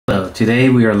Today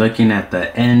we are looking at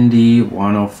the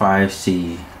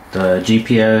ND-105C, the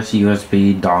GPS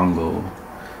USB dongle.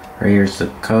 Right here's the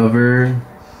cover,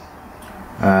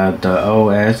 the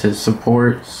OS it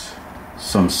supports,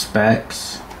 some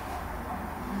specs,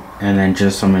 and then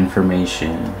just some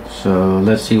information. So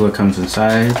let's see what comes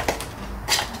inside.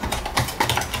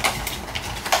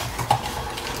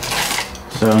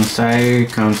 So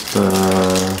inside comes the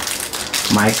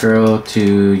micro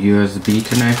to USB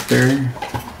connector.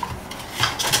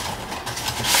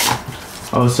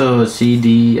 Also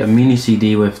a mini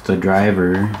CD with the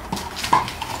driver.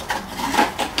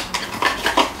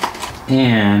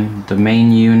 And the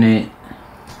main unit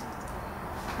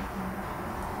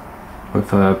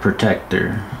with a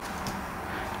protector.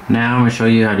 Now I'm going to show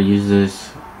you how to use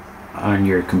this on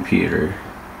your computer.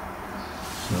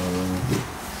 So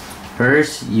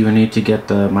first you will need to get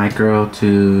the micro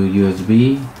to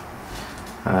USB,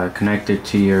 connect it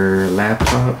to your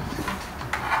laptop.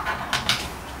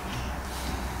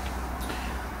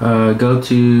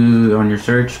 On your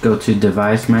search, go to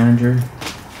device manager.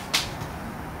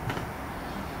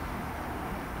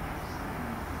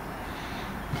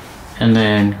 And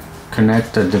then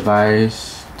connect the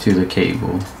device to the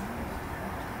cable.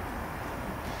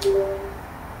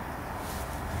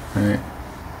 Alright.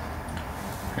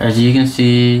 As you can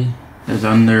see, it's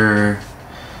under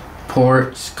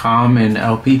ports, COM and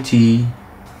LPT.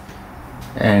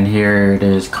 And here it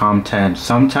is, COM10.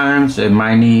 Sometimes it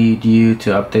might need you to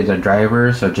update the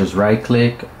driver, so just right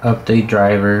click, update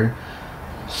driver,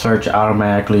 search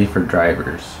automatically for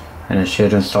drivers, and it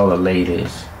should install the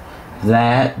latest.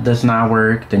 That does not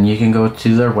work, then you can go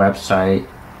to their website,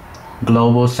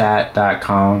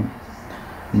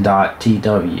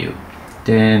 globalsat.com.tw.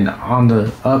 Then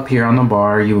up here on the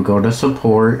bar, you will go to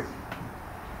support,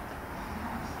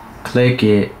 click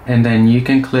it, and then you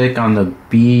can click on the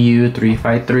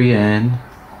BU353N,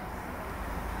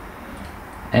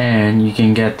 and you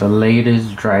can get the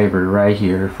latest driver right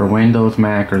here for Windows,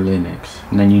 Mac, or Linux.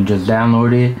 And then you just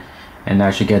download it, and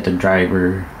that should get the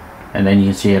driver, and then you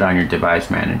can see it on your device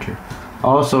manager.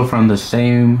 Also, from the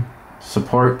same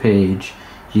support page,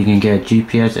 you can get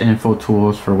GPS info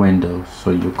tools for Windows.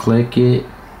 So you click it,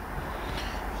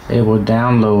 it will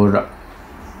download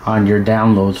on your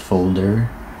downloads folder,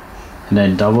 and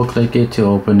then double click it to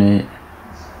open it.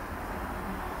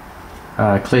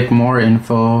 Click more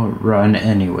info, run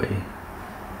anyway.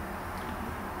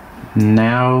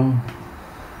 Now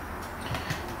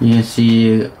you can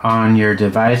see on your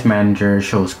device manager it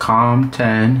shows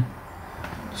COM10.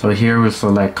 So here we'll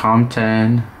select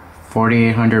COM10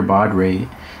 4800 baud rate,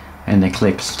 and then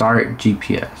click start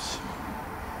GPS.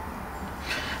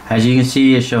 As you can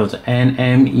see, it shows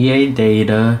NMEA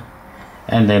data,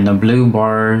 and then the blue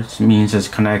bars means it's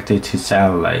connected to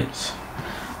satellites.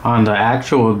 On the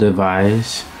actual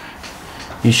device,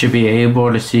 you should be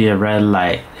able to see a red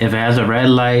light. If it has a red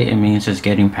light, it means it's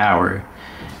getting power.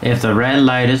 If the red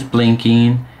light is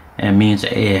blinking, it means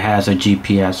it has a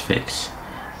GPS fix.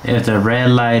 If the red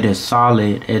light is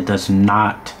solid, it does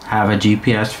not have a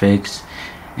GPS fix,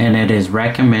 and it is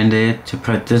recommended to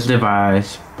put this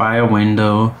device by a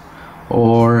window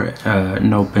or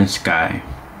an open sky.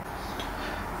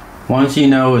 Once you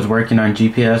know it's working on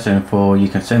GPS info, you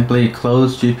can simply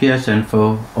close GPS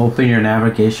info, open your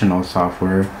navigational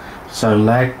software,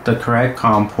 select the correct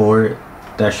COM port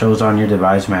that shows on your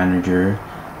device manager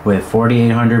with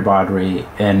 4800 baud rate,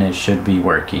 and it should be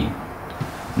working.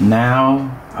 Now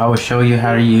I will show you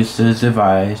how to use this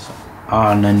device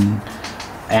on an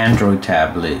Android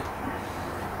tablet.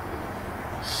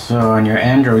 So on your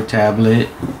Android tablet,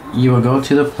 you will go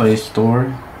to the Play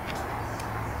Store.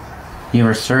 You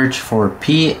will search for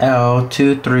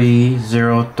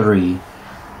PL2303.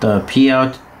 The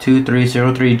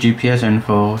PL2303 GPS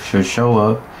info should show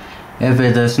up. If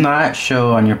it does not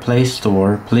show on your Play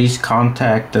Store, please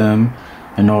contact them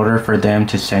in order for them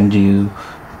to send you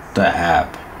the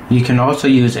app. You can also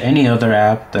use any other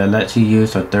app that lets you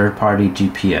use a third-party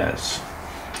GPS.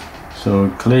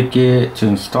 So click it to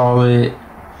install it.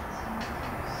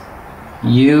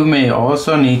 You may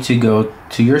also need to go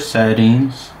to your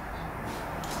settings,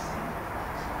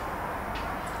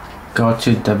 go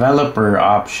to developer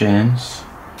options,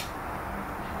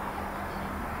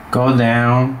 go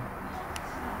down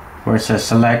where it says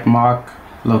select mock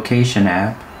location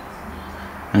app,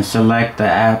 and select the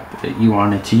app that you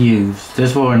wanted to use.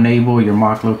 This will enable your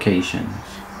mock locations.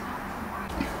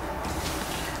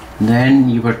 Then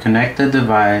you would connect the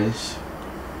device.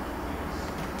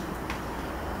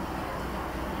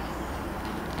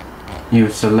 You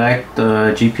select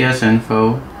the GPS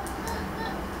info.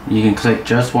 You can click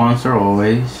just once or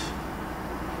always.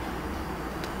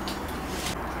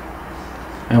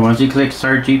 And once you click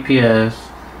start GPS,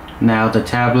 now the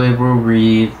tablet will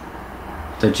read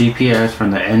the GPS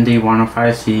from the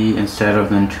ND-105C instead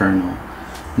of the internal.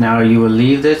 Now you will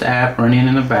leave this app running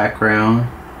in the background,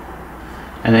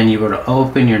 and then you will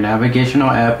open your navigational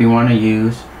app you want to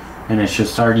use, and it should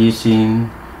start using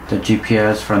the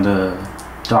GPS from the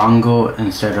dongle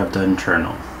instead of the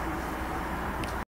internal.